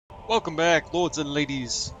Welcome back, lords and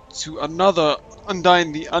ladies, to another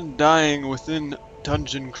Undyne the Undying within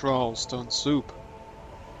Dungeon Crawl Stone Soup.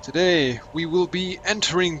 Today, we will be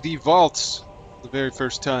entering the vaults for the very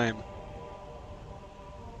first time.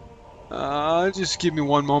 Just give me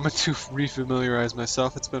one moment to refamiliarize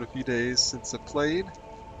myself. It's been a few days since I played.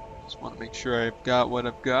 Just want to make sure I've got what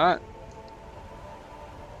I've got.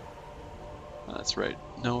 That's right,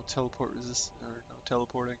 no teleport resist or no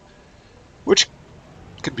teleporting, which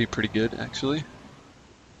could be pretty good actually.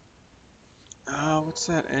 What's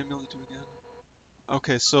that amulet do again?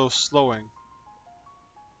 Okay, so slowing.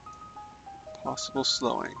 Possible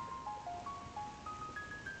slowing.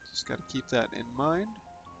 Just gotta keep that in mind.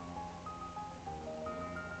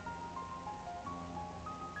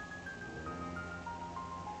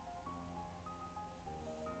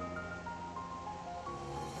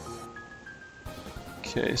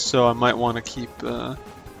 Okay, so I might want to keep that.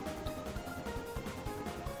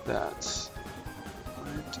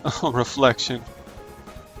 Right. Oh, reflection.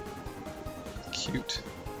 Cute.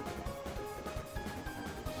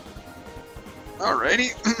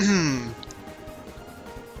 Alrighty.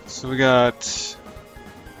 So we got some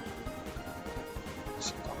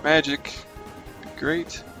more magic. Be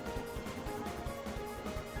great.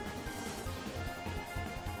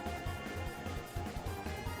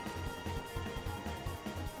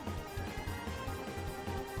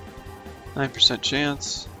 %9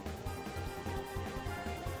 chance.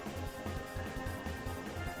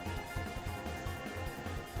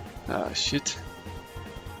 Ah, shit.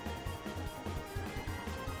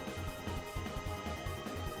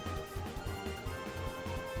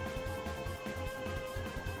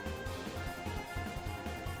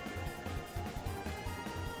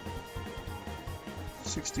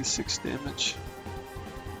 $66 damage.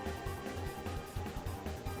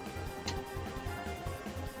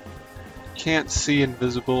 Can't see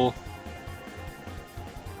invisible.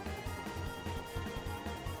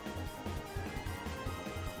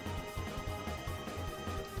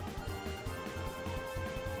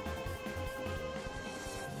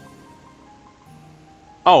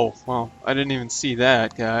 Oh, well, I didn't even see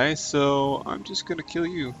that guy, so I'm just gonna kill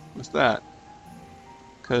you with that.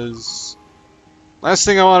 Cause last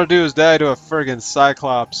thing I want to do is die to a friggin'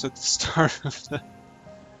 Cyclops at the start of the...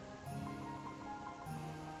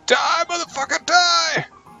 Die, motherfucker, die!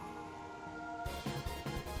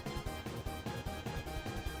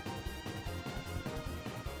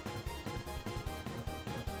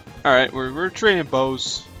 Alright, we're training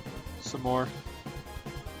bows some more.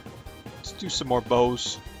 Let's do some more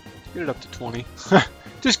bows. Get it up to 20.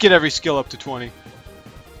 Just get every skill up to 20.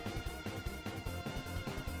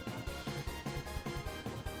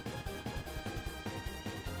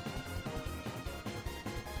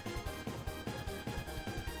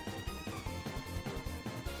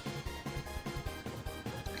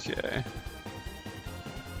 Okay.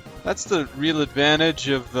 That's the real advantage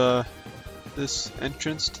of this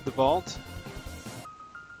entrance to the vault.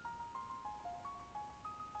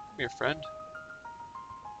 Come here, friend.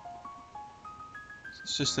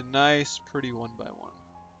 It's just a nice, pretty 1x1.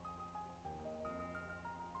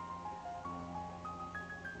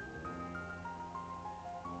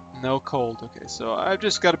 No cold. Okay, so I've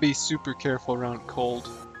just got to be super careful around cold.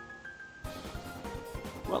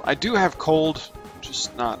 Well, I do have cold,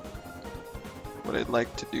 just not what I'd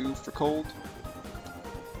like to do for cold.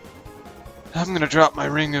 I'm gonna drop my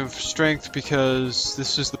ring of strength because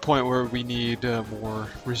this is the point where we need more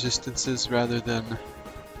resistances rather than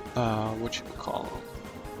what you would call them.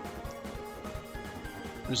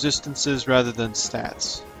 Resistances rather than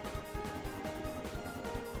stats.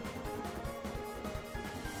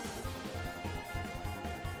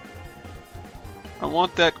 I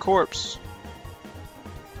want that corpse.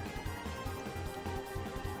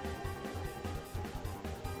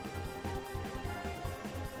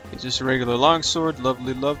 It's just a regular longsword,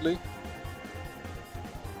 lovely, lovely.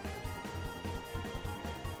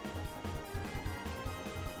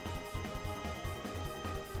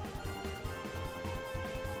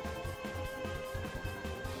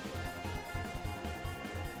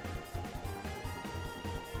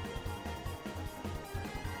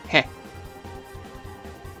 Heh.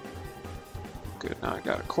 Good, now I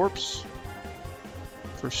got a corpse.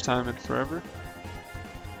 First time in forever.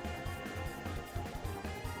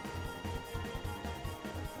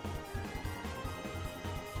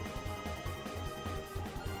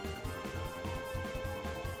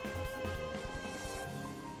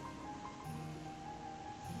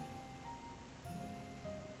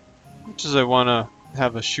 Much as I want to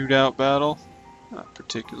have a shootout battle, not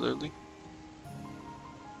particularly.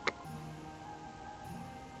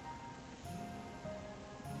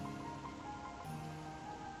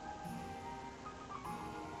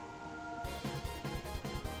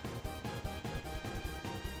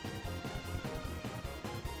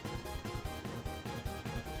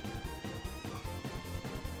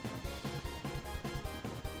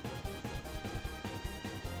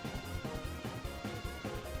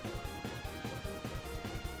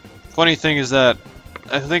 Funny thing is that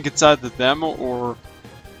I think it's either them or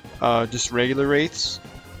just regular wraiths,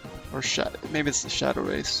 or maybe it's the shadow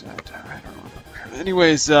wraiths. I don't remember.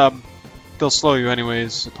 Anyways, they'll slow you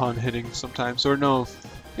anyways upon hitting sometimes, or no,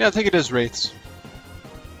 yeah, I think it is wraiths.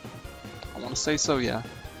 I want to say so, yeah.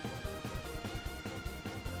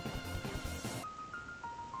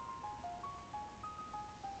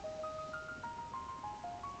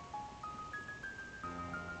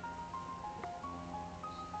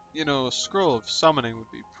 You know, a scroll of summoning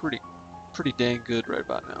would be pretty dang good right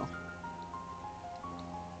about now.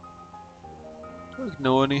 Do I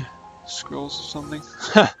know any scrolls or something?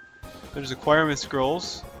 There's acquirement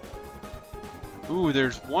scrolls. Ooh,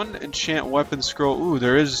 there's one enchant weapon scroll. Ooh,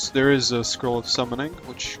 there is a scroll of summoning,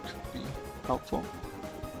 which could be helpful.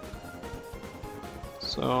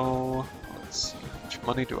 So let's see, how much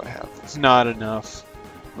money do I have? It's not enough.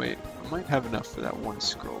 Wait, I might have enough for that one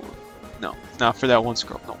scroll. No, not for that one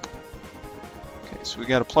scroll. Nope. Okay, so we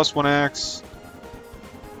got a +1 axe.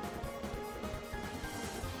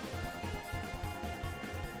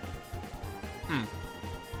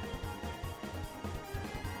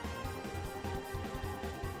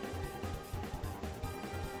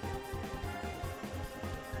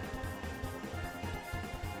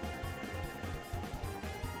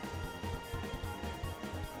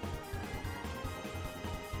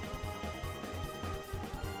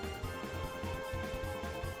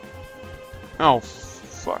 Oh,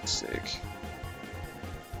 fuck's sake.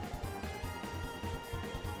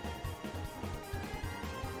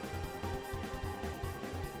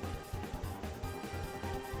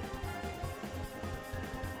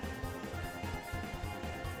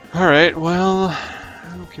 Alright, well,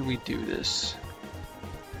 how can we do this?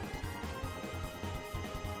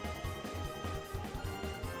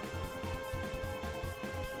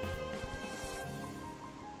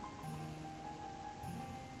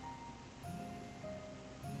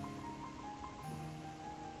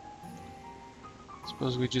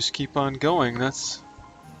 Suppose we just keep on going. That's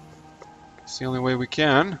the only way we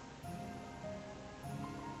can.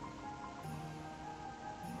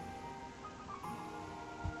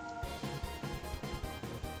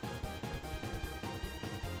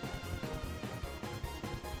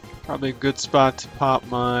 Probably a good spot to pop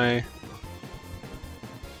my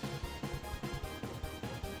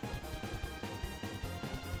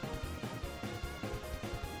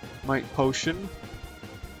might potion.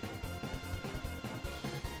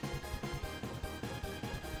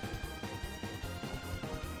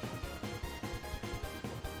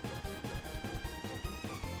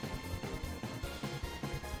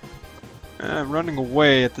 Running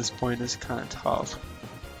away at this point is kind of tough.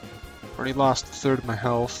 Already lost a third of my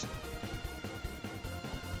health.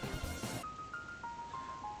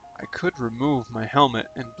 I could remove my helmet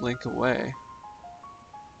and blink away.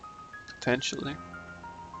 Potentially.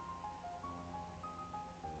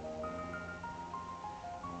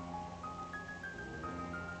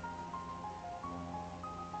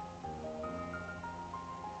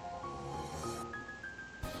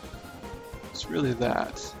 It's really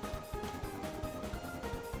that.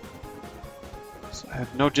 So I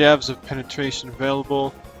have no jabs of penetration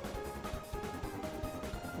available.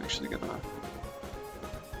 I'm actually gonna...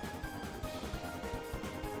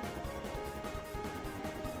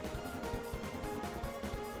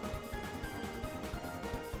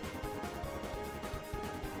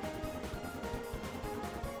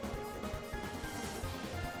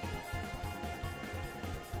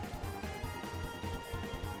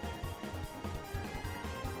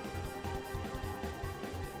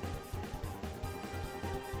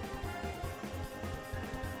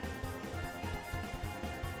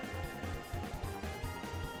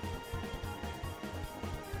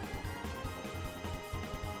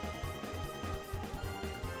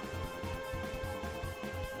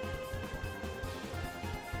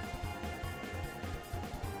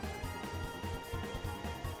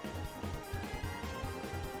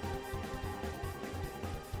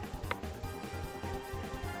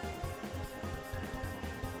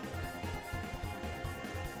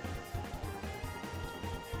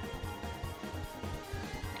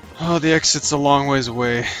 Oh, the exit's a long ways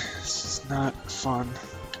away. This is not fun.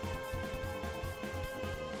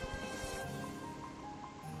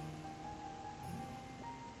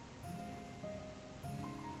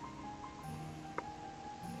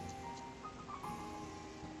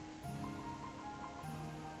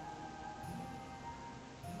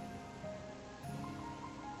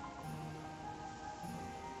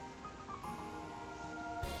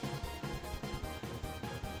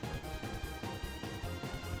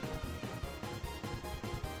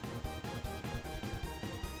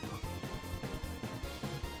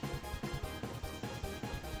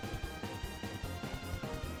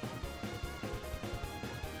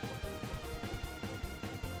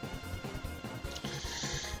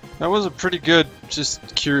 That was a pretty good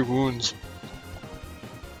just cure wounds.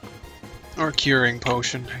 Or curing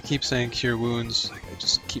potion. I keep saying cure wounds. Like, I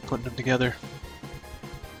just keep putting them together.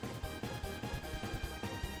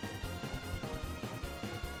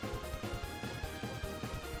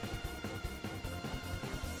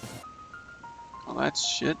 Oh, that's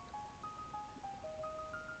shit.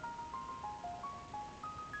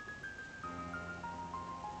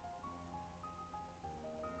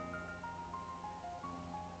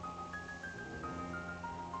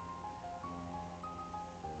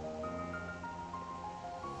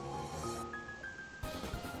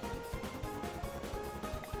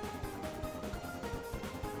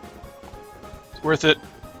 Worth it.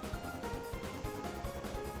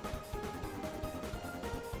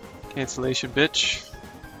 Cancellation, bitch.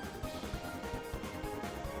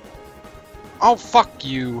 Oh, fuck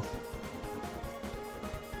you.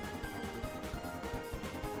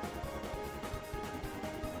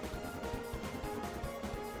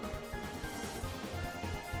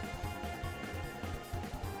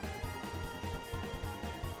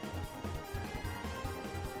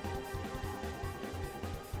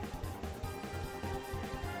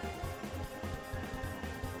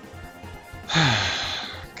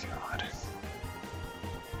 God.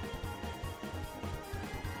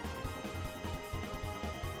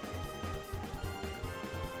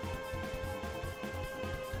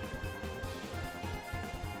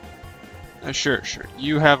 Sure.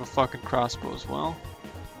 You have a fucking crossbow as well.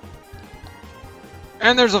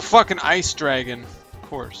 And there's a fucking ice dragon, of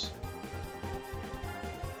course.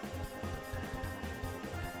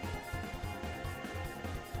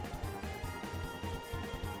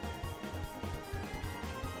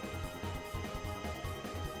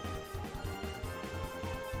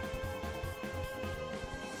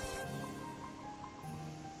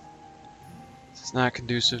 It's not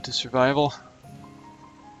conducive to survival.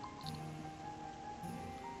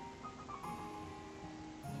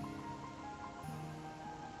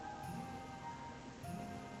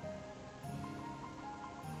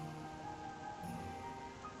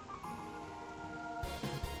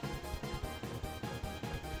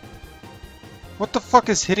 What the fuck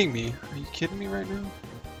is hitting me? Are you kidding me right now?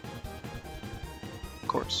 Of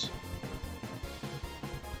course.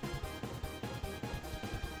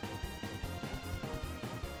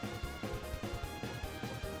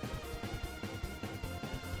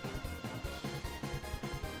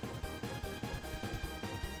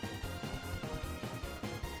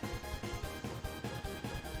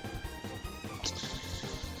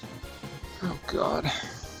 Oh God.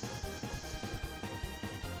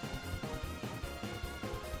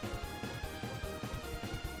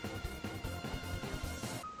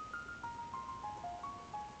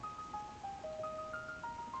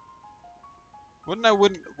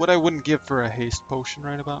 What I wouldn't give for a haste potion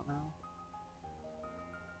right about now.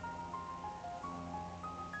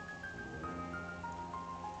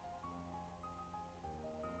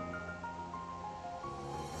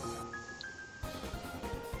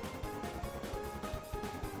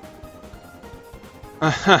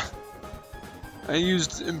 I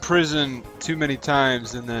used imprison too many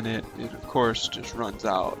times and then it of course just runs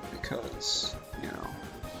out because, you know,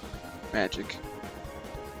 magic.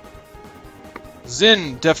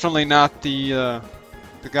 Zin, definitely not the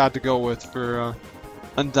god to go with for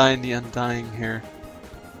Undyne the Undying here.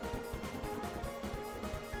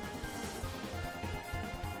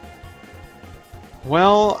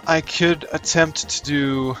 Well, I could attempt to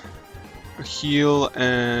do a heal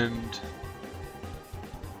and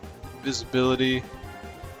visibility.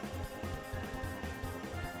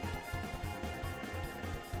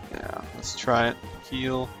 Yeah, let's try it.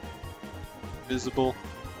 Heal, visible.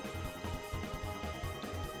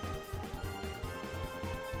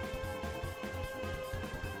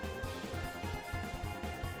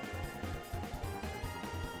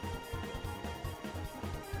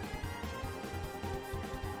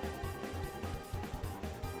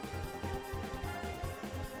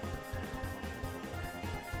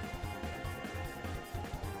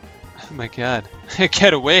 Oh my god.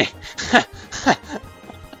 Get away!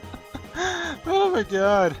 Oh my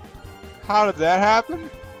god. How did that happen?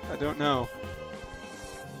 I don't know.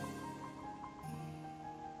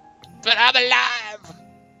 But I'm alive!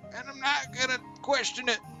 And I'm not gonna question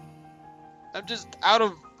it. I'm just out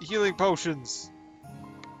of healing potions.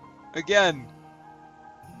 Again.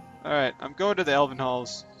 Alright, I'm going to the Elven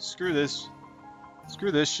Halls. Screw this.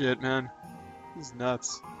 Screw this shit, man. This is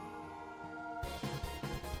nuts.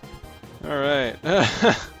 Alright.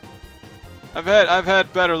 I've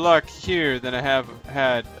had better luck here than I have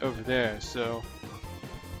had over there, so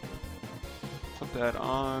put that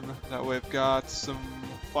on. That way I've got some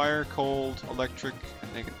fire, cold, electric,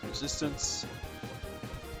 and negative resistance.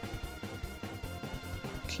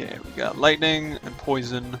 Okay, we got lightning and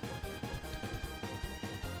poison.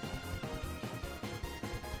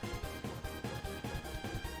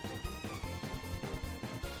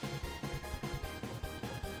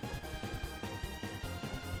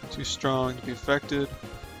 Too strong to be affected.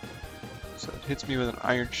 So it hits me with an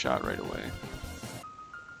iron shot right away.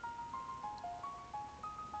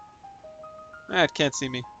 Ah, it can't see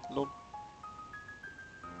me. Lol.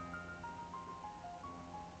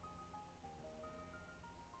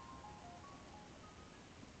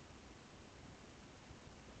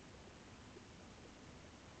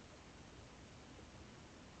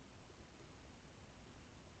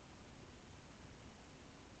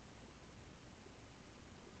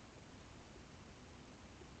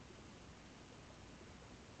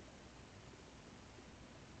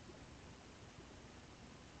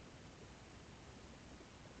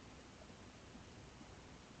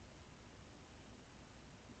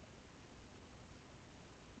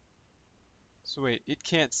 So wait, it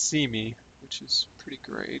can't see me, which is pretty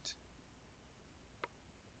great.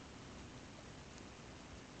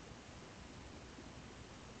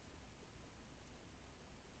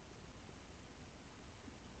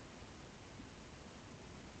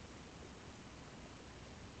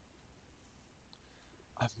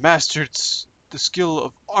 I've mastered the skill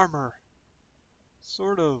of armor.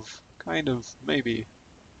 Sort of, kind of, maybe.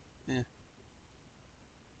 Eh.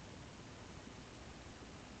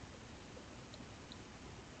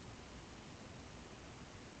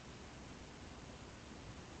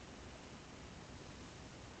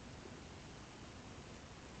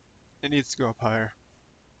 It needs to go up higher.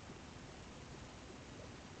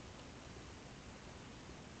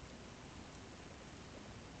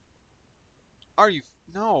 Are you?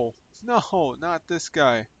 No, no, not this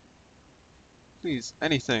guy. Please,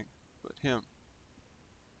 anything but him.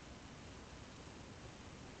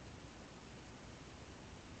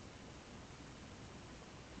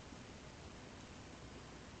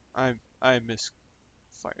 I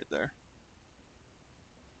misfired there.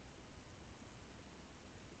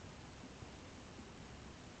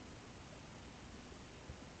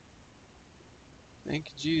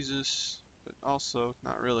 Thank you, Jesus. But also,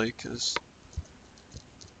 not really, because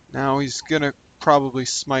now he's gonna probably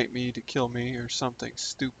smite me to kill me or something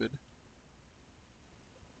stupid.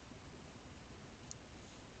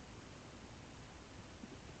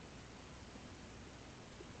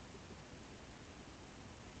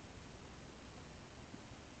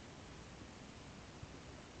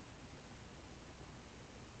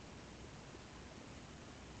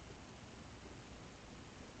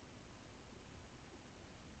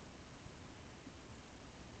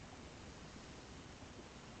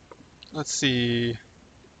 Let's see.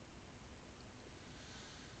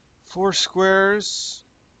 4 squares.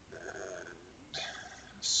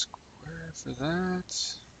 Square for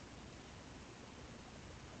that.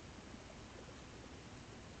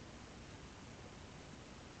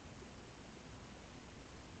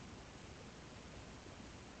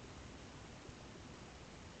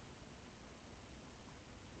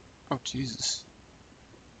 Oh, Jesus.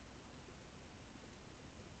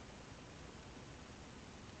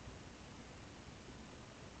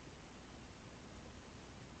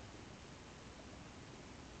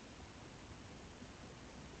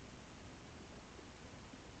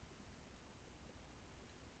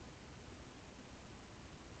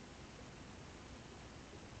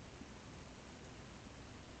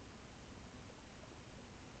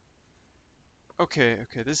 Okay,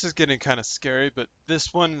 okay, this is getting kind of scary, but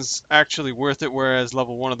this one's actually worth it, whereas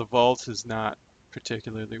level 1 of the vault is not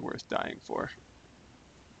particularly worth dying for.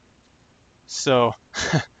 So,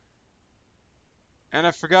 and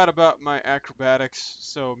I forgot about my acrobatics,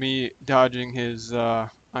 so me dodging his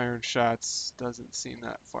iron shots doesn't seem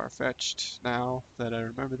that far-fetched now that I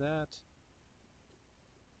remember that.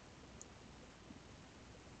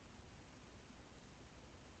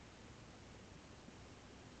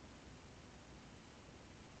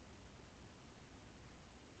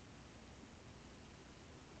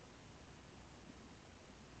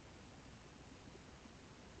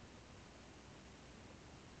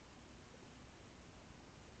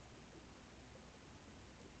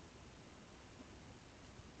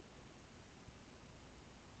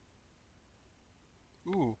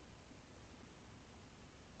 Ooh.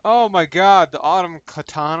 Oh my god, the autumn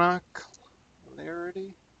katana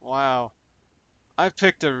clarity? Wow. I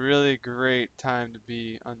picked a really great time to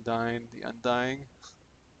be Undyne the Undying.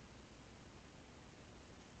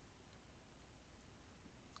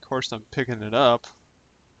 Of course I'm picking it up.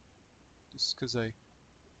 Just because I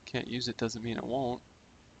can't use it doesn't mean I won't.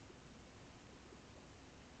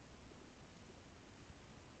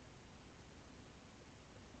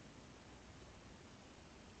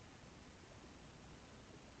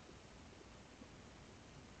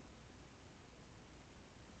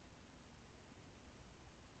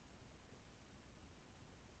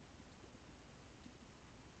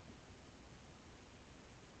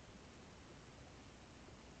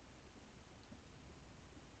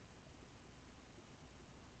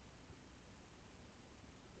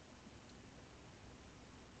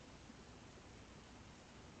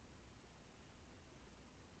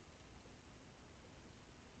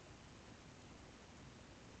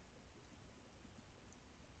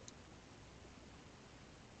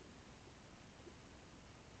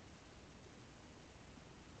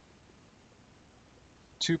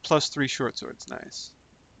 Two plus three short swords, nice.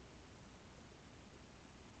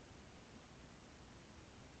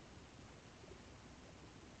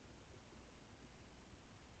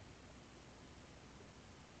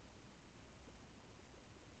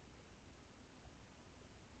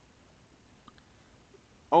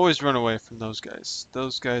 Always run away from those guys.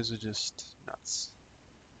 Those guys are just nuts.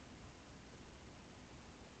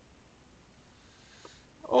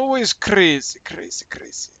 Always crazy, crazy,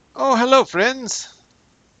 crazy. Oh, hello, friends.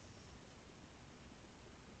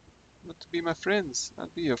 Want to be my friends? I'll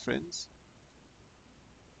be your friends.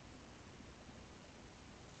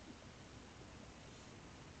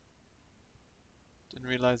 Didn't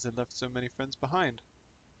realize I left so many friends behind.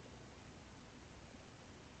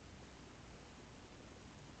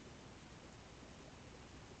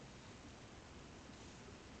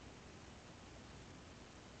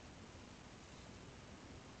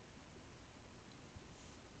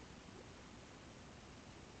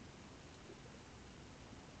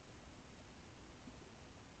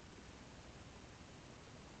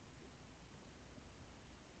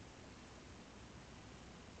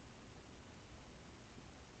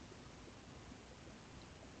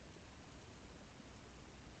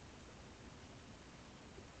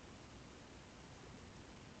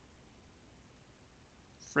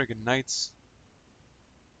 Friggin' knights.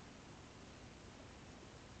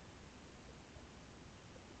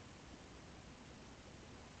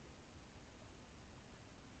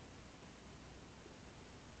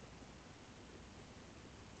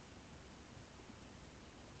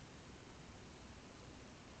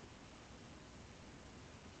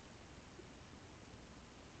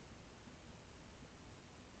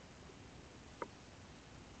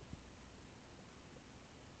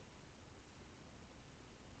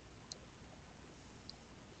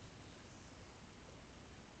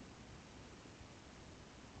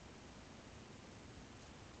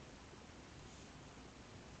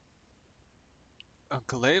 A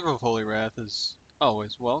glaive of holy wrath is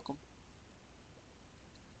always welcome.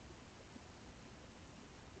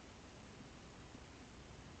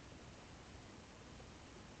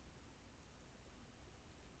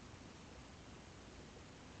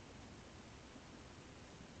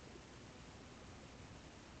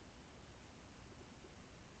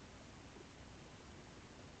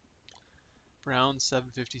 Brown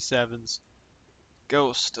 757's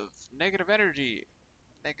Ghost of Negative Energy.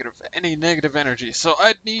 Any negative energy. So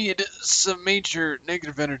I'd need some major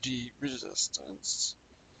negative energy resistance.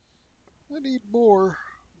 I need more.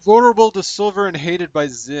 Vulnerable to silver and hated by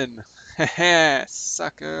Zin. Haha,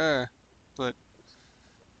 sucker. But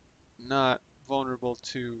not vulnerable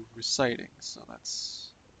to reciting, so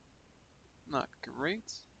that's not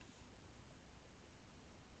great.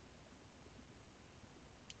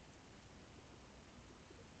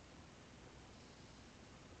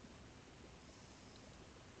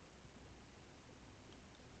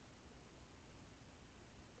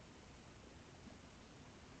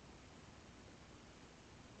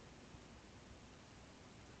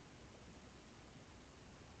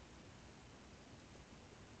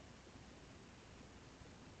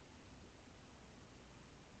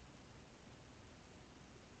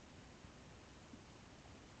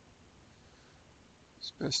 It's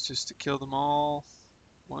best just to kill them all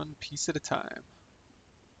one piece at a time.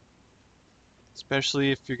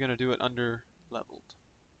 Especially if you're going to do it under leveled.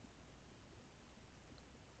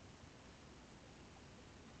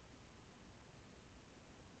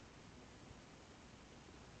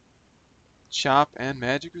 Chop and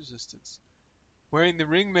magic resistance. Wearing the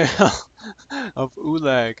ring mail of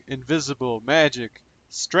Ulag, invisible, magic,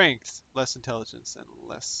 strength, less intelligence, and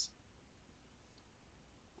less.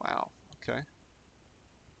 Wow, okay.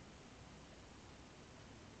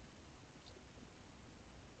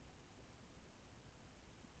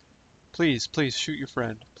 Please, please shoot your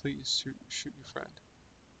friend. Please shoot your friend.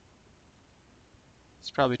 He's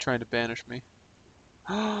probably trying to banish me.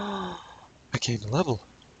 I gained a level.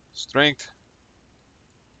 Strength.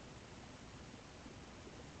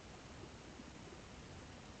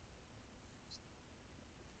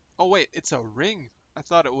 Oh wait, it's a ring. I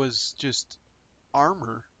thought it was just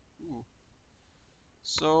armor. Ooh.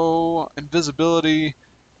 So, invisibility,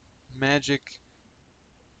 magic.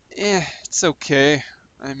 It's okay.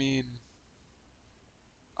 I mean,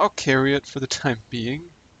 I'll carry it for the time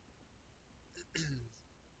being.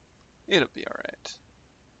 It'll be alright.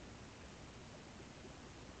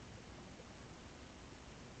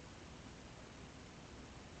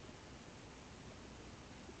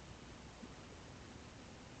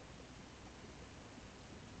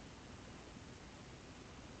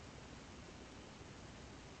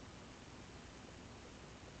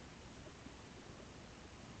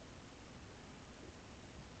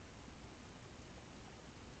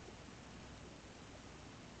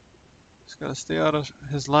 Just gotta stay out of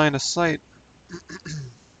his line of sight.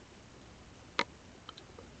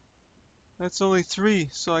 That's only 3,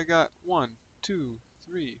 so I got 1, 2,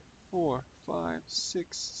 3, 4, 5,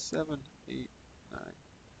 6, 7, 8, 9.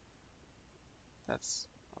 That's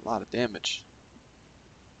a lot of damage.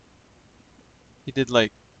 He did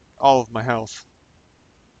like all of my health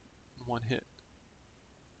in one hit.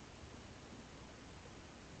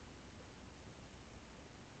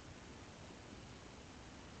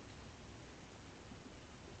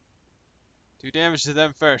 Do damage to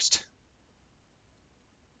them first.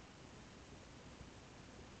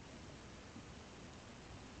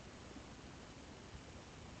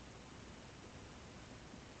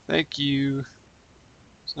 Thank you.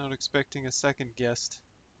 Was not expecting a second guest.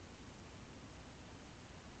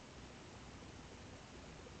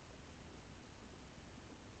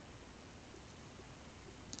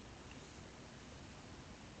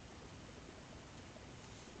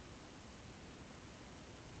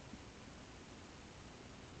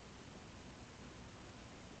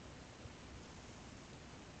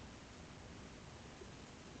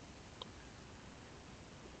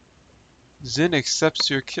 Zin accepts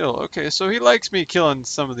your kill. Okay, so he likes me killing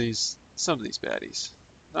some of these baddies.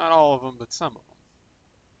 Not all of them, but some of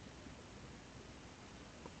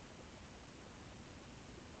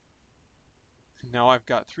them. Now I've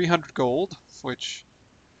got 300 gold, which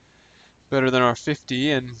better than our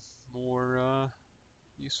 50 and more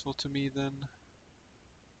useful to me than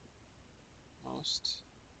most.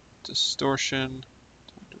 Distortion.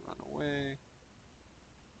 Time to run away.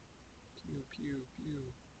 Pew pew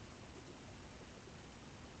pew.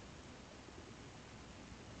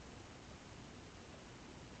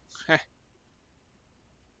 Heh.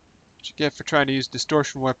 What you get for trying to use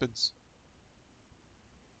distortion weapons?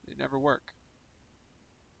 They never work.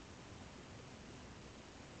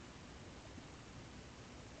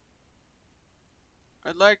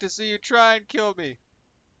 I'd like to see you try and kill me.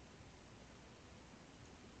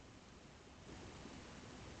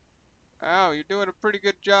 Oh, you're doing a pretty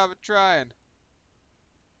good job of trying.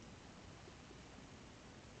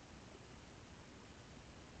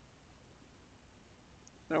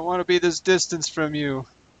 I don't want to be this distance from you.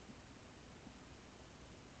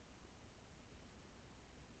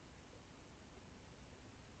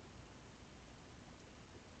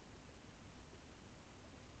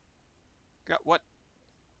 Got what?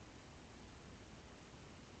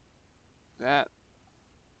 That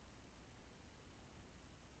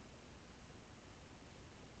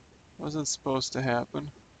wasn't supposed to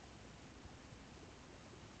happen.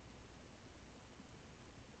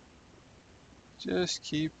 Just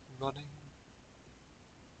keep running.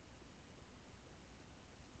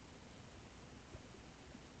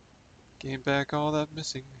 Gain back all that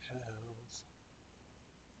missing health.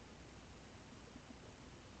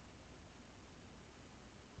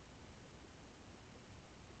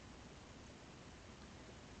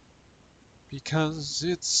 Because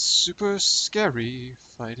it's super scary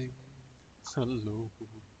fighting alone.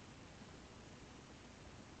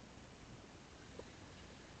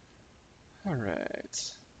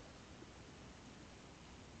 Alright.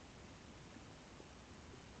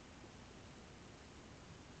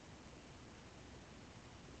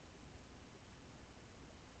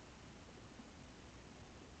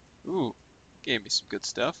 Ooh, gave me some good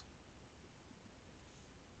stuff.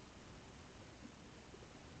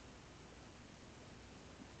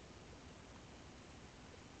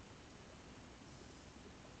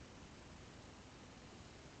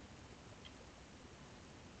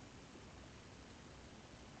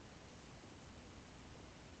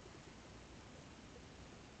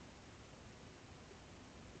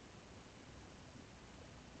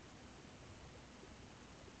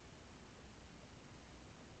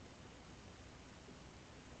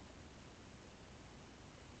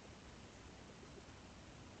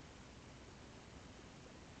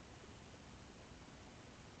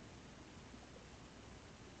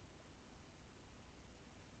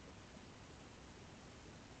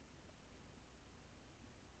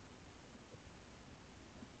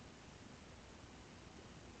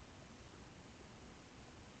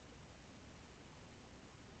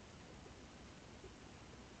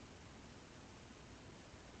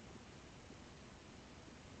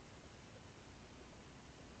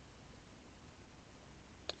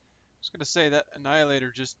 gonna say that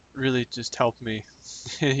Annihilator just really just helped me.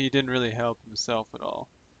 He didn't really help himself at all.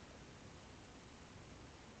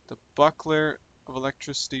 The Buckler of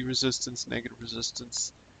electricity resistance, negative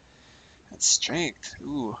resistance, and strength.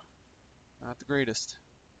 Ooh, not the greatest.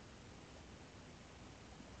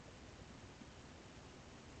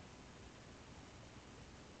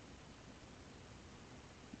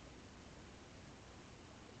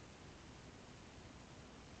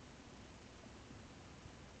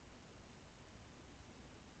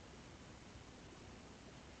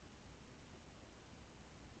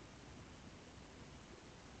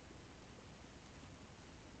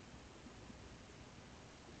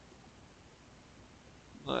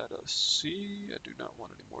 Let us see. I do not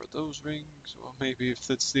want any more of those rings. Well, maybe if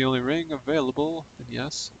it's the only ring available, then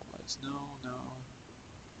yes. Otherwise, no, no,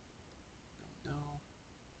 no, no.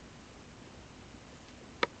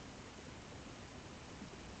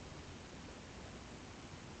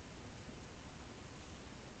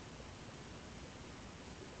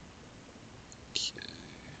 Okay.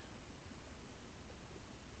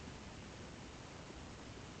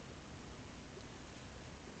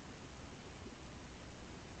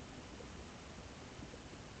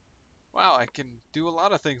 Wow, I can do a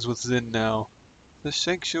lot of things with Zen now. The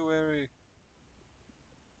sanctuary.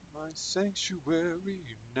 My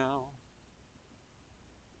sanctuary now.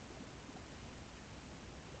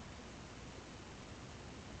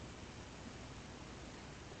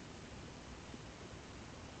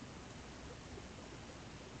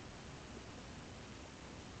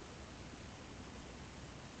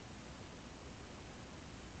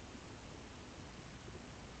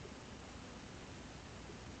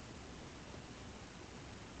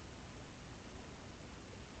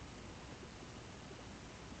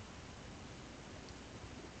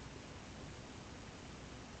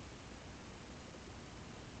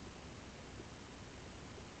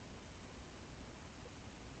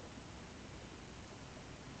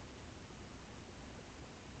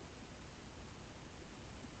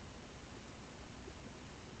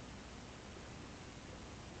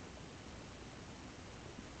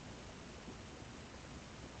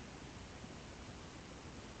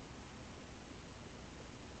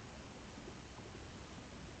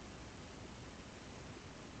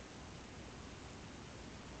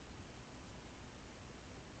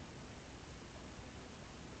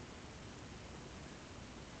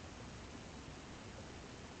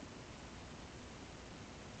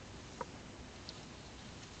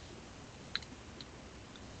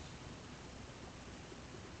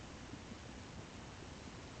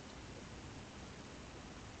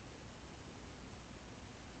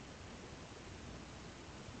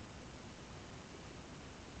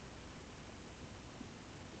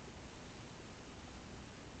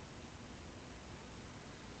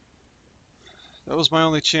 That was my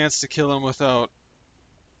only chance to kill him without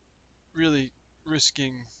really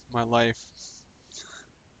risking my life.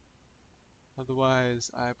 Otherwise,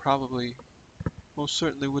 I probably most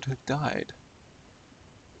certainly would have died.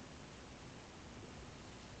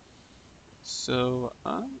 So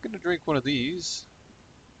I'm gonna drink one of these.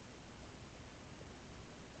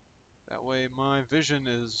 That way my vision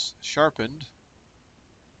is sharpened.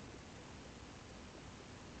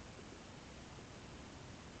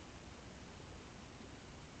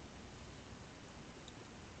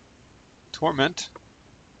 Torment.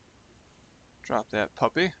 Drop that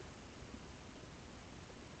puppy.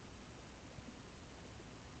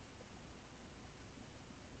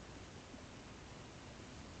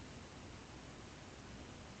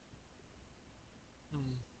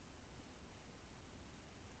 Hmm.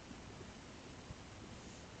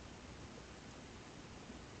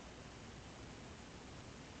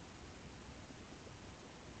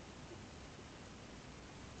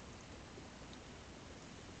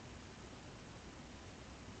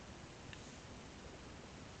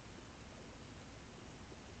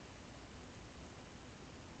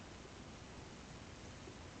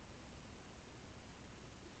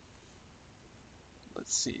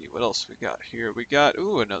 Let's see, what else we got here? We got,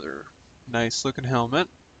 ooh, another nice looking helmet.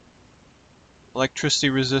 Electricity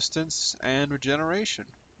resistance and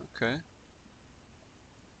regeneration. Okay.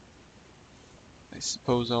 I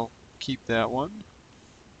suppose I'll keep that one.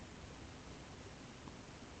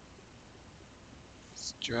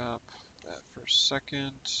 Let's drop that for a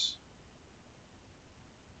second.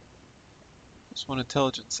 This one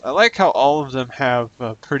intelligence. I like how all of them have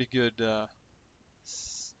pretty good,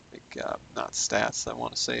 not stats I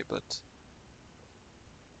want to say, but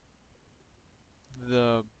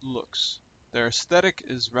the looks. Their aesthetic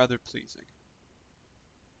is rather pleasing.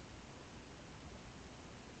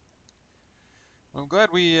 Well, I'm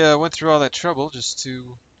glad we went through all that trouble just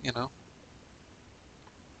to, you know,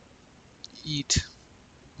 eat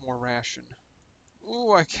more ration.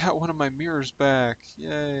 Ooh, I got one of my mirrors back.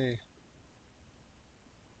 Yay.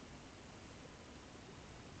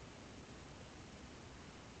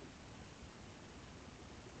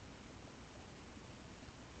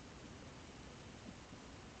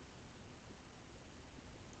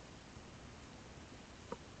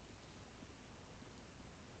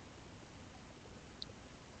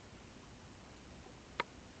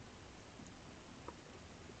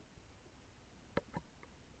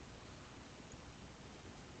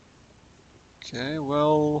 Okay,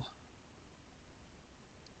 well,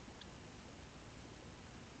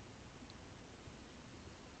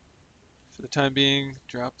 for the time being,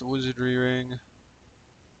 drop the wizardry ring. A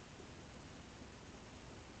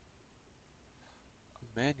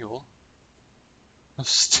manual of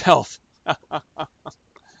stealth.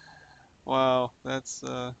 Wow, that's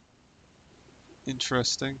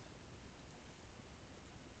interesting.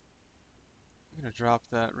 I'm gonna drop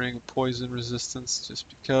that ring of poison resistance just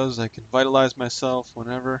because I can vitalize myself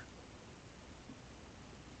whenever.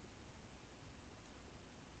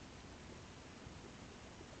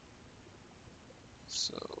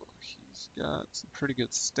 So he's got some pretty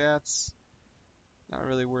good stats. Not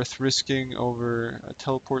really worth risking over a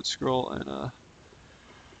teleport scroll and a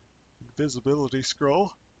invisibility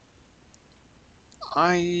scroll.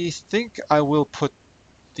 I think I will put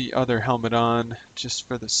the other helmet on just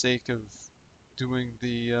for the sake of doing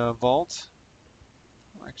the vault.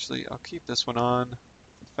 Actually, I'll keep this one on.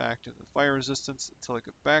 The fact of the fire resistance until I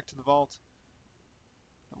get back to the vault.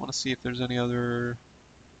 I want to see if there's any other.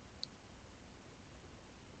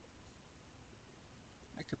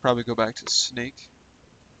 I could probably go back to Snake.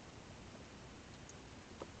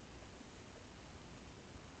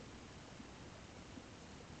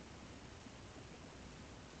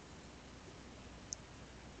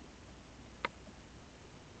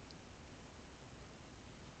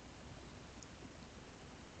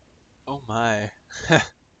 Oh my.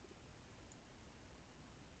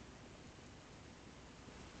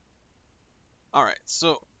 Alright,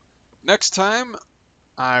 so next time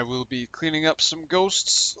I will be cleaning up some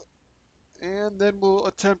ghosts and then we'll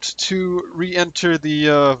attempt to re-enter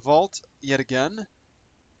the vault yet again.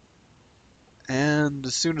 And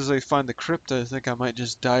as soon as I find the crypt, I think I might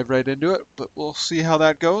just dive right into it, but we'll see how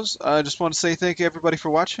that goes. I just want to say thank you everybody for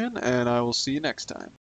watching, and I will see you next time.